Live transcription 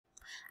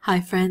Hi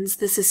friends,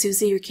 this is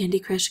Susie, your Candy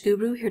Crush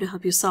Guru, here to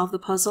help you solve the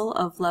puzzle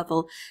of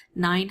level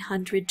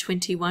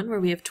 921, where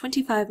we have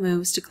 25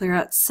 moves to clear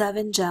out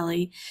 7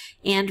 jelly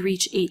and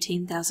reach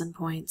 18,000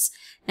 points.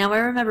 Now I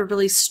remember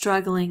really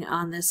struggling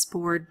on this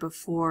board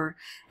before,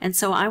 and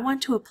so I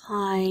want to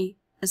apply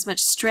as much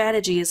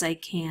strategy as I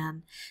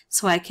can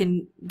so I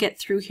can get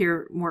through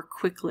here more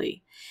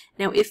quickly.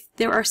 Now if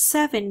there are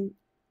 7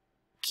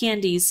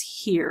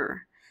 candies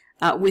here,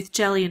 with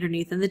jelly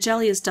underneath, and the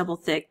jelly is double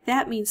thick,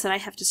 that means that I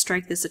have to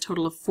strike this a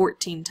total of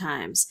 14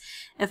 times.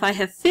 If I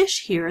have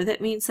fish here,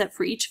 that means that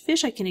for each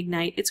fish I can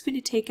ignite, it's going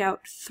to take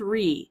out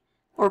 3,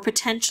 or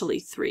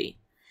potentially 3.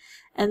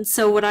 And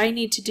so what I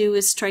need to do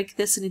is strike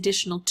this an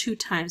additional 2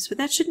 times, but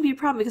that shouldn't be a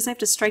problem because I have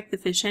to strike the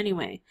fish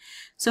anyway.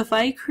 So if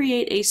I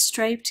create a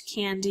striped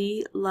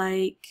candy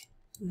like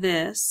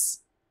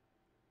this,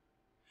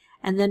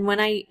 and then when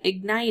I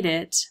ignite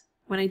it,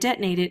 when I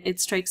detonate it, it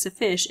strikes a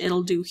fish.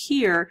 It'll do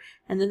here,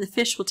 and then the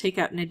fish will take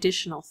out an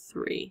additional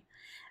 3.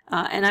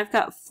 And I've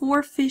got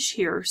 4 fish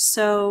here,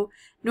 so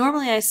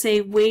normally I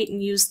say wait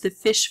and use the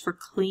fish for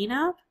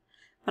cleanup,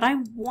 but I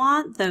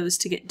want those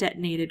to get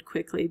detonated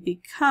quickly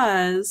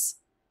because,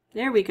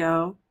 there we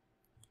go,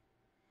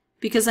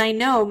 because I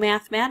know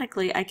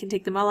mathematically I can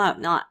take them all out.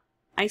 Now,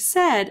 I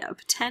said a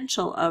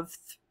potential of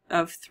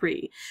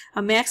 3,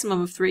 a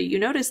maximum of 3. You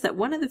notice that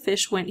one of the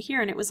fish went here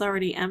and it was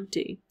already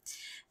empty.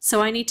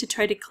 So I need to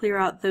try to clear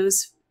out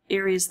those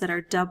areas that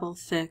are double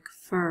thick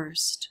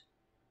first.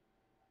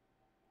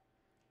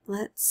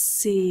 Let's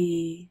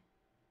see.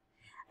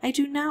 I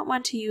do not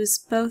want to use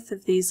both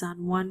of these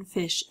on one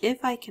fish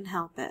if I can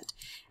help it.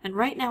 And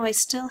right now I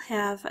still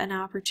have an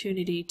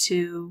opportunity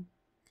to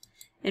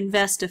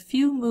invest a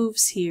few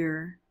moves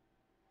here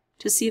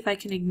to see if I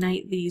can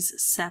ignite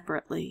these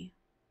separately.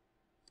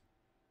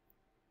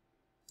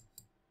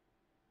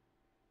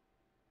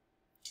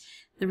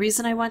 The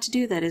reason I want to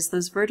do that is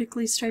those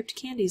vertically striped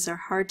candies are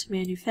hard to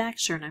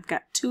manufacture, and I've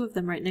got 2 of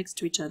them right next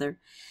to each other.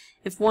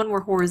 If one were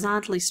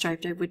horizontally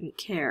striped, I wouldn't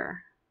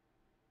care.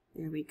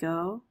 There we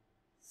go.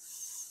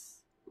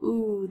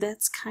 Ooh,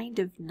 that's kind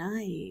of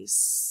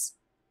nice.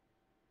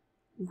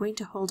 I'm going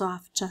to hold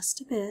off just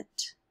a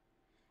bit.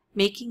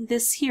 Making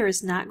this here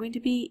is not going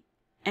to be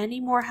any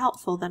more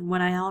helpful than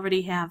what I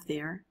already have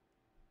there.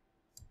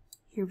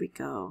 Here we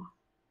go.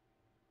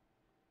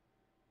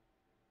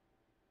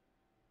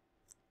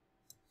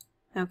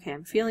 Okay,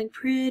 I'm feeling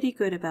pretty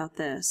good about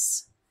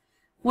this.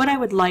 What I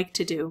would like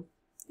to do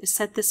is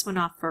set this one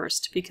off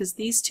first because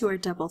these 2 are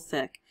double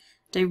thick.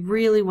 And I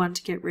really want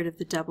to get rid of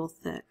the double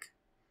thick.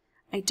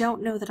 I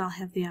don't know that I'll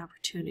have the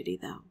opportunity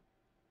though.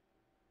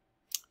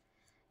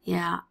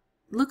 Yeah,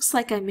 looks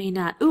like I may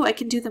not. Ooh, I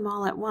can do them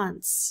all at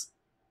once.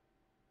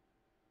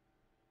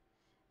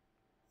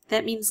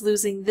 That means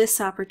losing this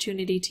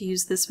opportunity to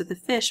use this with the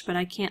fish, but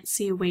I can't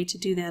see a way to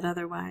do that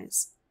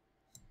otherwise.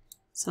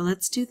 So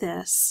let's do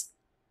this.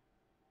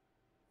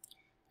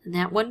 And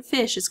that one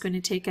fish is going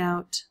to take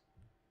out,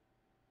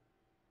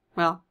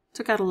 well,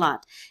 took out a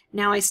lot.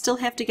 Now I still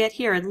have to get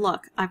here, and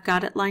look, I've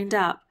got it lined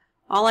up.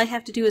 All I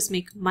have to do is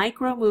make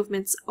micro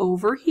movements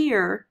over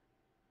here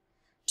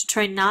to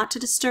try not to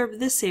disturb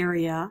this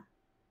area.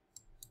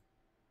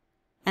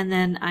 And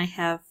then I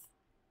have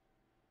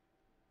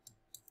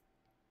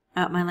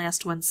my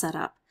last one set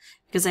up.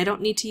 Because I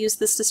don't need to use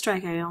this to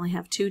strike, I only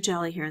have 2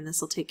 jelly here and this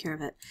will take care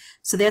of it.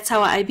 So that's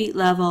how I beat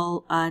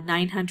level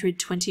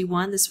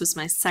 921. This was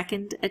my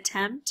second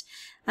attempt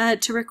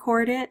to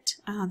record it.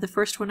 The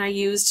first one I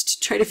used to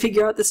try to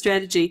figure out the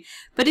strategy.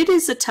 But it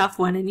is a tough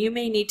one and you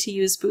may need to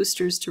use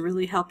boosters to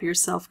really help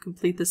yourself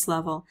complete this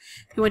level.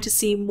 If you want to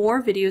see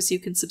more videos you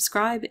can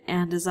subscribe,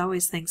 and as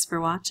always, thanks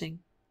for watching.